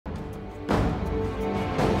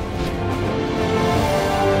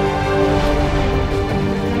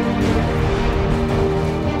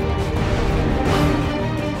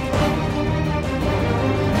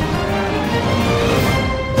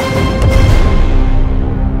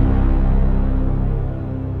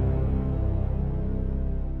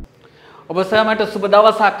ඔබ සෑමට සුබ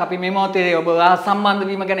දවසක්. අපි මේ මොහොතේ ඔබ සම්බන්ධ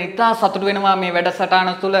වීම ගැන ඉතා සතුටු වෙනවා. මේ වැඩසටහන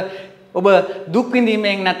තුළ ඔබ දුක්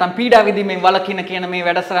විඳීමෙන් නැත්නම් පීඩා විඳීමෙන් වළකින කියන මේ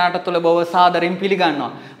වැඩසටහනට තුළ ඔබ සාදරයෙන්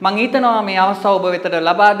පිළිගන්නවා. මම හිතනවා මේ අවස්ථාව ඔබ වෙතට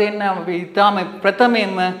ලබා දෙන්න. අපි ඉතාම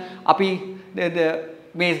ප්‍රථමයෙන්ම අපි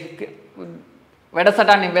මේ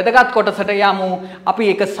වැඩසටහනේ වැදගත් කොටසට යමු. අපි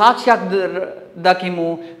එක සාක්ෂියක් දකිමු.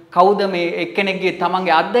 කවුද මේ එක්කෙනෙක්ගේ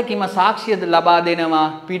තමන්ගේ අත්දැකීම සාක්ෂියද ලබා දෙනවා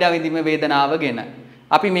පීඩා විඳීම වේදනාව ගැන.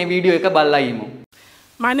 අපි මේ වීඩියෝ එක බලලා ඉමු.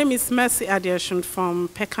 My name is Mercy Adeosun from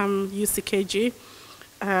Peckham UCKG.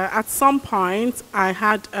 At some point, I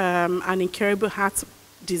had an incurable heart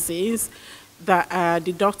disease that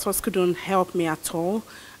the doctors couldn't help me at all.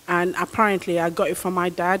 And apparently, I got it from my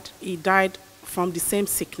dad. He died from the same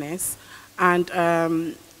sickness. And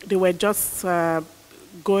they were just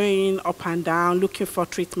going up and down, looking for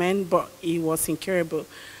treatment, but it was incurable.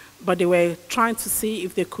 But they were trying to see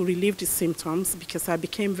if they could relieve the symptoms because I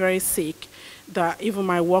became very sick that even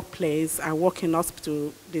my workplace, I work in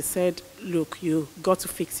hospital, they said, look, you got to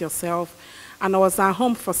fix yourself. And I was at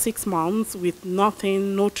home for 6 months with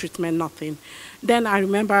nothing, no treatment, nothing. Then I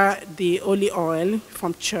remember the holy oil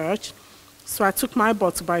from church. So I took my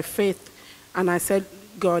bottle by faith and I said,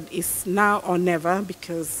 God, it's now or never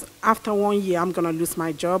because after 1 year, I'm going to lose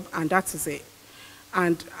my job and that is it.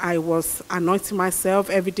 And I was anointing myself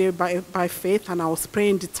every day by faith, and I was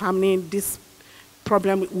praying, determining this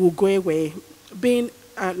problem will go away. Being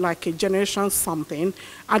like a generation something,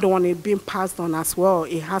 I don't want it being passed on as well.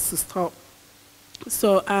 It has to stop.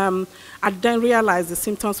 So I then realized the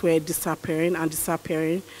symptoms were disappearing and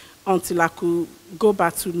disappearing until I could go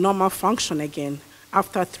back to normal function again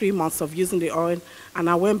after 3 months of using the oil. And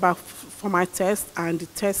I went back for my test, and the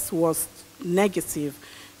test was negative.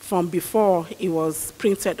 From before, it was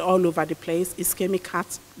printed all over the place, ischemic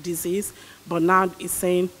heart disease, but now it's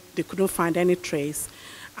saying they couldn't find any trace.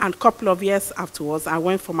 And a couple of years afterwards, I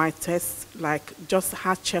went for my test, like just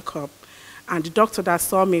heart checkup. And the doctor that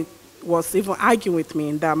saw me was even arguing with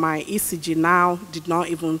me that my ECG now did not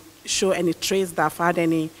even show any trace that I've had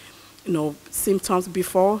any, symptoms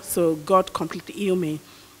before. So God completely healed me.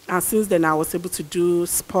 And since then, I was able to do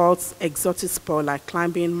sports, exotic sports like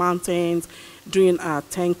climbing mountains, doing a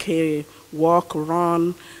 10K walk,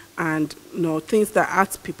 run, and things that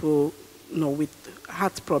heart people, with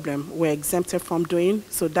heart problem were exempted from doing.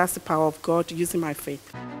 So that's the power of God using my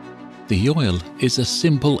faith. The oil is a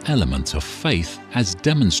simple element of faith as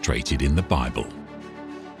demonstrated in the Bible.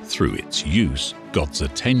 Through its use, God's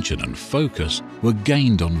attention and focus were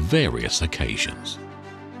gained on various occasions.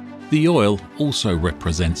 The oil also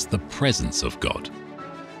represents the presence of God.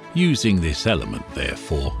 Using this element,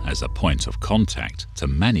 therefore, as a point of contact to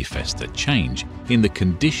manifest a change in the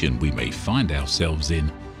condition we may find ourselves in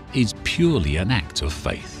is purely an act of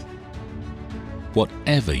faith.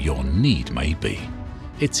 Whatever your need may be,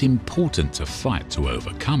 it's important to fight to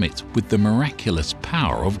overcome it with the miraculous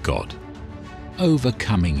power of God.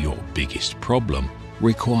 Overcoming your biggest problem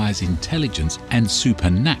requires intelligence and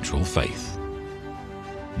supernatural faith.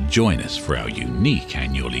 Join us for our unique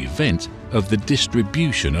annual event of the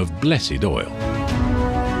distribution of blessed oil.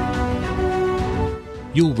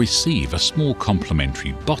 You'll receive a small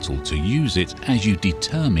complimentary bottle to use it as you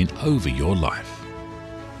determine over your life.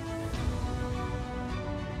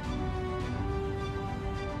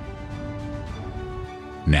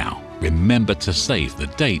 Now, remember to save the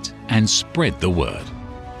date and spread the word.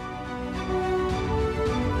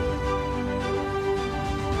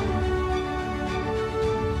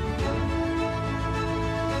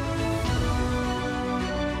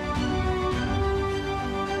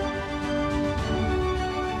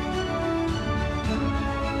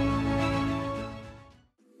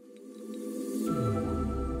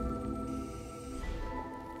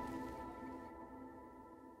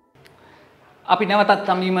 අපි නැවතත්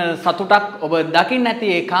සමීම සතුටක් ඔබ දකින්න ඇති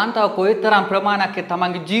ඒ කාන්තාව කොයිතරම් ප්‍රමාණයක්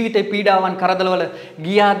තමන්ගේ ජීවිතේ පීඩාවන් කරදරවල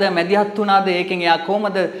ගියාද මැදිහත් වුණාද ඒකෙන් එයා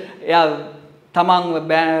කොහමද එයා තමන්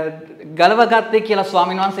ගලවගත්තේ කියලා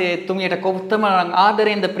ස්වාමීන් වහන්සේ එතුමියට කොහොමද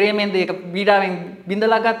ආදරෙන්ද ප්‍රේමෙන්ද ඒක පීඩාවෙන්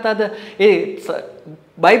බිඳලා ගත්තද ඒ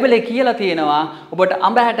බයිබලයේ කියලා තියෙනවා ඔබට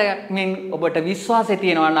අඹ හැටකින් ඔබට විශ්වාසය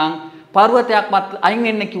තියෙනවා නම් පර්වතයක්වත් අයින්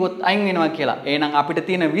වෙන්න කිව්වොත් අයින් වෙනවා කියලා. එහෙනම් අපිට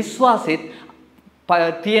තියෙන විශ්වාසෙත්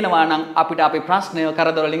තියෙනවා නම් අපිට අපේ ප්‍රශ්නය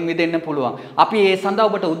කරදරවලින් මිදෙන්න පුළුවන්. අපි ඒ සඳහා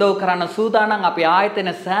ඔබට උදව් කරන්න සූදානම්. අපි ආයතන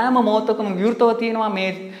සෑම මොහොතකම විවෘතව තියෙනවා.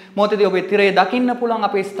 මේ මොහොතේදී ඔබේ තිරය දකින්න පුළුවන්.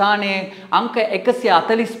 අපේ ස්ථානයේ අංක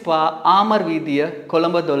 145 ආමර් වීදිය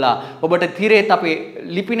කොළඹ 12. ඔබට තිරේත් අපේ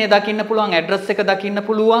ලිපිනේ දකින්න පුළුවන්. ඇඩ්‍රස් එක දකින්න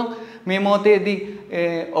පුළුවන්. මේ මොහොතේදී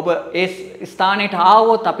ඔබ ඒ ස්ථානයට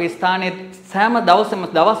ආවොත් අපේ ස්ථානයේ සෑම දවසම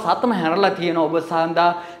දවස් 7ම හැරලා තියෙනවා. ඔබ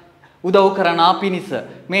සඳහා උදව් කරන පිණිස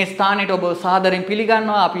මේ ස්ථානයට ඔබ සාදරයෙන්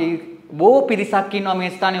පිළිගන්නවා. අපි බොහෝ පිරිසක් ඉන්නවා මේ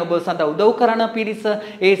ස්ථානයේ ඔබ සඳහා උදව් කරන පිරිස.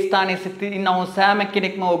 ඒ ස්ථානයේ ඉන්නව සෑම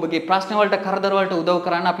කෙනෙක්ම ඔබගේ ප්‍රශ්න වලට කරදර වලට උදව්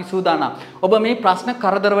කරන්න අපි සූදානම්. ඔබ මේ ප්‍රශ්න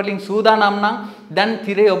කරදර වලින් සූදානම් නම් දැන්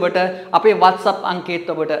තිරේ ඔබට අපේ WhatsApp අංකයේත්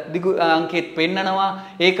ඔබට දිගු අංකයේත් පෙන්නනවා.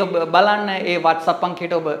 ඒක බලන්න ඒ WhatsApp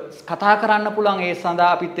අංකයට ඔබ කතා කරන්න පුළුවන්. ඒ සඳහා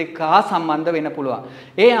අපිත් එක්ක සම්බන්ධ වෙන්න පුළුවන්.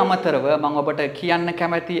 ඒ අමතරව මම ඔබට කියන්න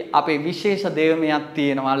කැමති අපේ විශේෂ දේවමයක්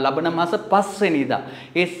තියෙනවා. ලබන මාස 5 වෙනිදා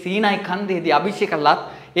ඒ සීනයි කන්දේදී අභිෂේක ලත්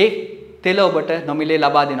ඒ තෙල ඔබට නොමිලේ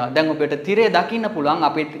ලබා දෙනවා. දැන් ඔබට තිරේ දකින්න පුළුවන්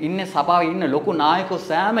අපේ ඉන්නේ සභාවේ ඉන්න ලොකු නායකයෝ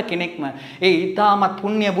සෑම කෙනෙක්ම ඒ ඊටමත්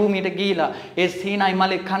පුණ්‍ය භූමියට ගිහිලා ඒ සීනයි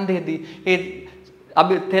මලේ කන්දේදී ඒ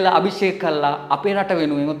තෙල අභිෂේක කළා අපේ රට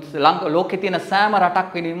වෙනුවෙන් ලෝකේ තියෙන සෑම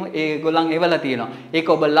රටක් වෙනුවෙන් ඒගොල්ලන් එවලා තියෙනවා. ඒක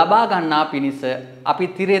ඔබ ලබා ගන්නා පිණිස අපි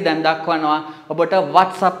තිරේ දැන් දක්වනවා ඔබට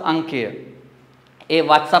WhatsApp අංකය. ඒ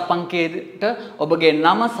WhatsApp අංකයට ඔබගේ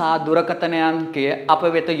නම සහ දුරකථන අංකය අප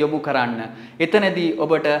වෙත යොමු කරන්න. එතනදී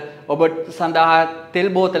ඔබට ඔබ සඳහා තෙල්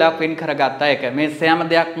බෝතලයක් වෙන් කරගත්ත එක. මේ සෑම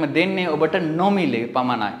දෙයක්ම දෙන්නේ ඔබට නොමිලේ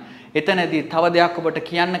පමණයි. එතනදී තව දෙයක් ඔබට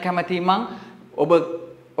කියන්න කැමතියි මං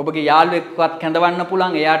ඔබගේ යාළුවෙක්වත් කැඳවන්න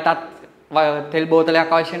පුළුවන්. එයාටත් තෙල්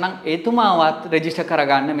බෝතලයක් අවශ්‍ය නම් එතුමාවත් රෙජිස්ටර්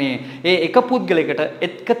කරගන්න. මේ එක පුද්ගලයකට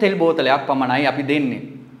එක තෙල් බෝතලයක් පමණයි අපි දෙන්නේ.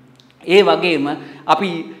 ඒ වගේම අපි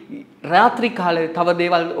රාත්‍රී කාලේ තව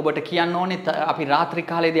දේවල් ඔබට කියන්න ඕනේ. අපි රාත්‍රී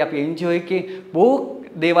කාලේදී අපි එන්ජොයි එකේ බොහෝ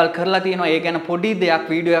දේවල් කරලා තියෙනවා. ඒ ගැන පොඩි දෙයක්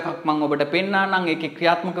වීඩියෝ එකක් මම ඔබට පෙන්නන්නම්. ඒකේ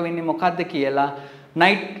ක්‍රියාත්මක වෙන්නේ මොකද්ද කියලා.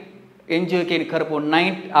 නයිට් එන්ජොයි එකේ කරපු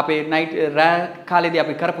අපේ නයිට් කාලේදී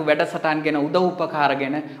අපි කරපු වැඩසටහන් ගැන උදව් උපකාර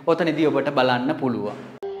ගැන ඔතනදී ඔබට බලන්න පුළුවන්.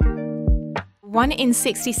 1 in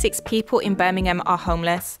 66 people in Birmingham are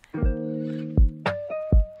homeless.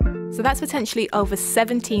 So that's potentially over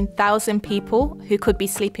 17,000 people who could be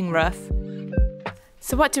sleeping rough.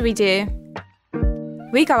 So what do?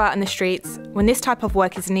 We go out on the streets when this type of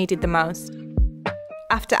work is needed the most.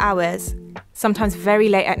 After hours, sometimes very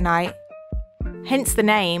late at night, hence the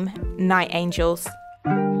name Night Angels.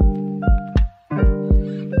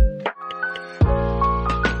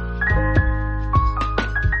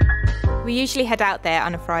 We usually head out there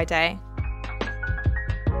on a Friday.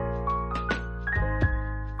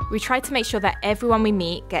 We try to make sure that everyone we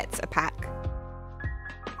meet gets a pack.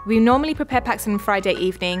 We normally prepare packs on Friday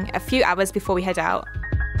evening, a few hours before we head out.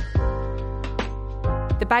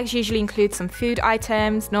 The bags usually include some food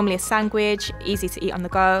items, normally a sandwich, easy to eat on the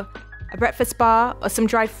go, a breakfast bar or some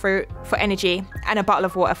dried fruit for energy, and a bottle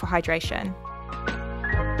of water for hydration.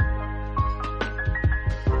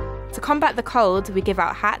 To combat the cold, we give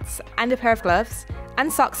out hats and a pair of gloves,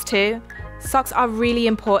 and socks too. Socks are really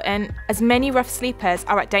important as many rough sleepers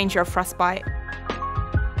are at danger of frostbite.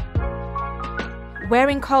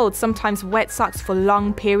 Wearing cold, sometimes wet socks for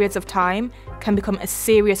long periods of time can become a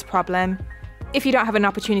serious problem if you don't have an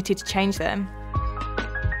opportunity to change them.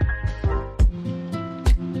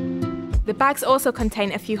 The bags also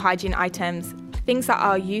contain a few hygiene items, things that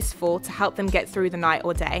are useful to help them get through the night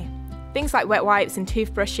or day. Things like wet wipes and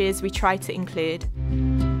toothbrushes we try to include.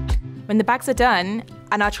 When the bags are done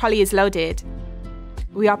and our trolley is loaded,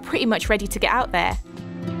 we are pretty much ready to get out there.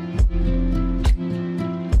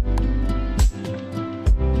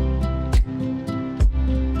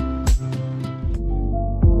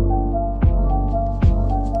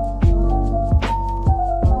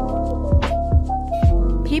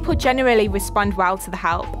 People generally respond well to the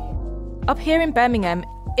help. Up here in Birmingham,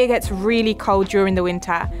 it gets really cold during the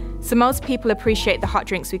winter, so most people appreciate the hot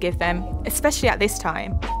drinks we give them, especially at this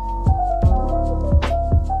time.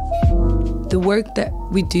 The work that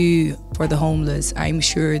we do for the homeless, I'm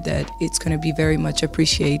sure that it's going to be very much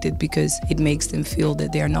appreciated because it makes them feel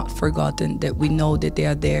that they are not forgotten, that we know that they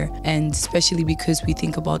are there, and especially because we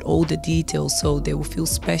think about all the details, so they will feel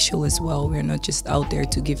special as well. We're not just out there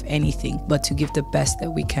to give anything, but to give the best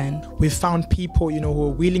that we can. We've found people, who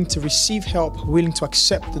are willing to receive help, willing to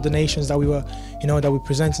accept the donations that that we're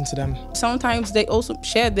presenting to them. Sometimes they also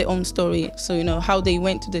share their own story, so how they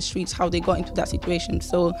went to the streets, how they got into that situation.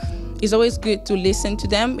 So it's always good to listen to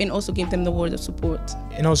them and also give them the word of support.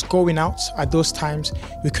 Us going out at those times,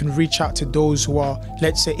 we can reach out to those who are,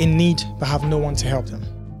 let's say, in need but have no one to help them.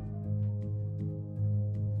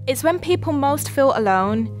 It's when people most feel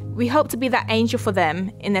alone, we hope to be that angel for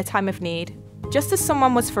them in their time of need. Just as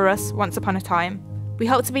someone was for us once upon a time, we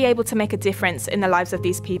hope to be able to make a difference in the lives of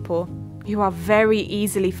these people who are very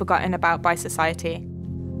easily forgotten about by society.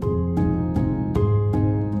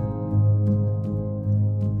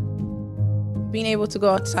 Being able to go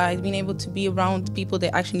outside, being able to be around people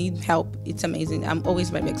that actually need help, it's amazing. I'm always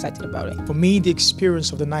very excited about it. For me, the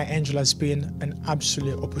experience of the Night Angel has been an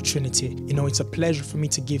absolute opportunity. You know, it's a pleasure for me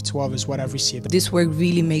to give to others what I've received. This work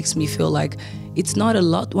really makes me feel like it's not a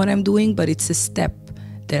lot what I'm doing, but it's a step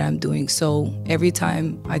that I'm doing. So every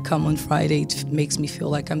time I come on Friday, it makes me feel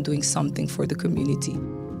like I'm doing something for the community.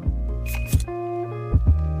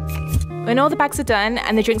 When all the bags are done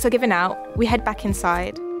and the drinks are given out, we head back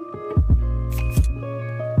inside.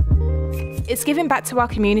 It's giving back to our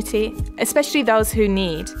community, especially those who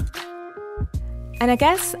need. And I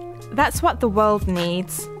guess that's what the world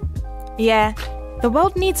needs. Yeah, the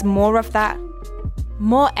world needs more of that.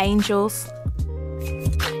 More angels.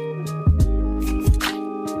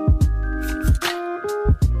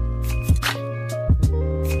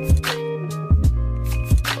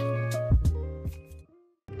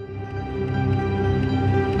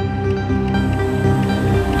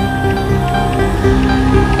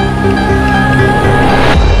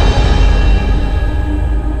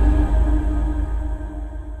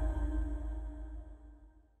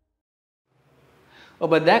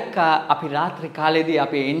 ඔබ දැක්කා අපි රාත්‍රී කාලේදී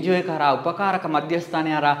අපි enjoy කරා උපකාරක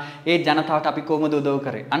මධ්‍යස්ථානය හරහා ඒ ජනතාවට අපි කොහොමද උදව්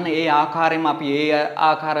කරේ. අන්න ඒ ආකාරයෙන්ම අපි ඒ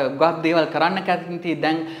ආකාර ගොඩක් දේවල් කරන්න කැමති.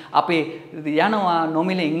 දැන් අපි යනවා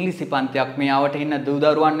නොමිලේ ඉංග්‍රීසි පන්තියක් මේ ආවට ඉන්න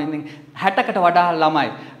දූදරුවන් 60කට වඩා ළමයි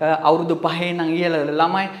අවුරුදු 5 ඉඳන් ඉහළ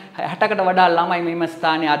ළමයි 60කට වඩා ළමයි මේ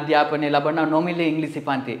ස්ථානයේ අධ්‍යාපනය ලබන නොමිලේ ඉංග්‍රීසි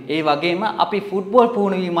පන්ති. ඒ වගේම අපි ෆුට්බෝල්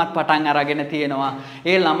පුහුණුවීමත් පටන් අරගෙන තියෙනවා.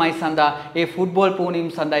 ඒ ළමයි සඳහා ඒ ෆුට්බෝල්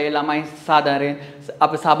පුහුණුවීම සඳහා ඒ ළමයි සාධාරණ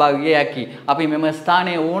අප සහභාගී යකි. අපි මෙම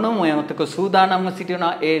ස්ථානයේ ඕනම මොහොතක සූදානම්ව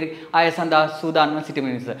සිටිනවා ඒ අය සඳහා සූදානම්ව සිටින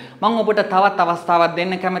නිසා. මම ඔබට තවත් අවස්ථාවක්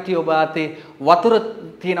දෙන්න කැමතියි. ඔබ අතේ වතුර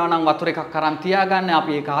තියෙනවා නම් වතුර එකක් අරන් තියාගන්න.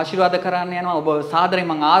 අපි ඒක ආශිර්වාද කරන්න යනවා. ඔබ සාදරයෙන්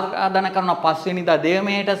මම ආරාධනා කරනවා පස්වෙනිදා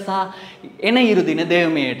දේවමේට සහ එන ඉරු දින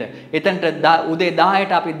දේවමේට. එතනට උදේ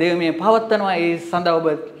 10ට අපි දේවමේ පවත්වනවා. ඒ සඳහා ඔබ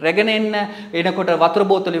රැගෙන එන්න. එනකොට වතුර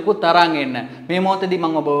බෝතලයකුත් අරන් එන්න. මේ මොහොතේදී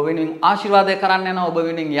මම ඔබ වෙනුවෙන් ආශිර්වාද කරන්න යනවා. ඔබ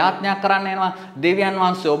වෙනුවෙන් යාඥා කරන්න යනවා. දෙවියන්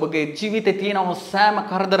වහන්සේ ඔබගේ ජීවිතේ තියෙන සෑම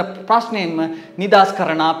කරදර ප්‍රශ්නෙන්ම නිදහස්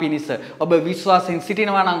කරන පිණිස ඔබ විශ්වාසයෙන්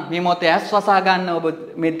සිටිනවා නම් මේ මොහොතේ ඇස් වසා ගන්න. ඔබ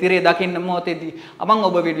මේ තිරේ දකින්න මොහොතේදී මම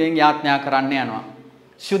ඔබ වෙනුවෙන් යාඥා කරන්න යනවා.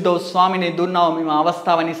 සුද්ධ ස්වාමිනේ දුන්නව මේ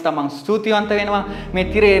අවස්ථාව නිසා මම ස්තුතිවන්ත වෙනවා. මේ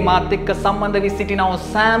තිරේ මාත් එක්ක සම්බන්ධ වී සිටිනව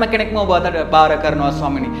සෑම කෙනෙක්ම ඔබ අතට බාර කරනවා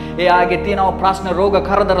ස්වාමිනේ. ඒ ආගේ තියෙනව ප්‍රශ්න රෝග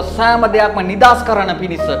කරදර සෑම දෙයක්ම නිදහස් කරන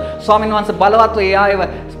පිණිස ස්වාමීන් වහන්සේ බලවත්ව ඒ ආයව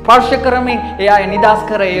ස්පර්ශ කරමින් ඒ ආය නිදහස්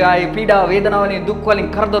කර ඒ ආය පීඩා වේදනා වලින් දුක්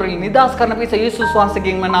වලින් කරදර වලින් නිදහස් කරන පිණිස යේසුස්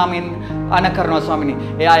වහන්සේගෙන්ම නාමයෙන් අන කරනවා ස්වාමිනේ.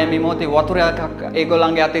 ඒ ආය මේ මොහොතේ වතුර එකක්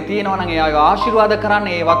ඒගොල්ලන්ගේ අතේ තියෙනවා නම් ඒ ආය ආශිර්වාද කරන්න.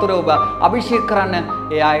 ඒ වතුර ඔබ අභිෂේක කරන්න.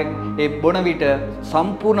 ඒ ආය ඒ බොන විට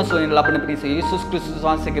සම්පූර්ණ සොයන ලබන පිණිස යේසුස් ක්‍රිස්තුස්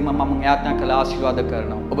වහන්සේගෙන්ම මම යාඥා කළ ආශිර්වාද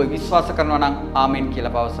කරනවා. ඔබ විශ්වාස කරනවා නම් ආමෙන්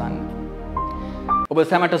කියලා පවසන්න. ඔබ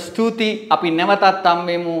සැමට ස්තුතියි. අපි නැවතත්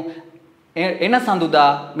හම්බෙමු එන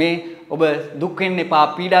සඳුදා මේ ඔබ දුක් වෙන්න එපා,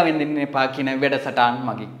 පීඩා වෙන්න එපා කියන වැඩසටහන්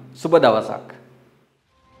මගින්. සුබ දවසක්.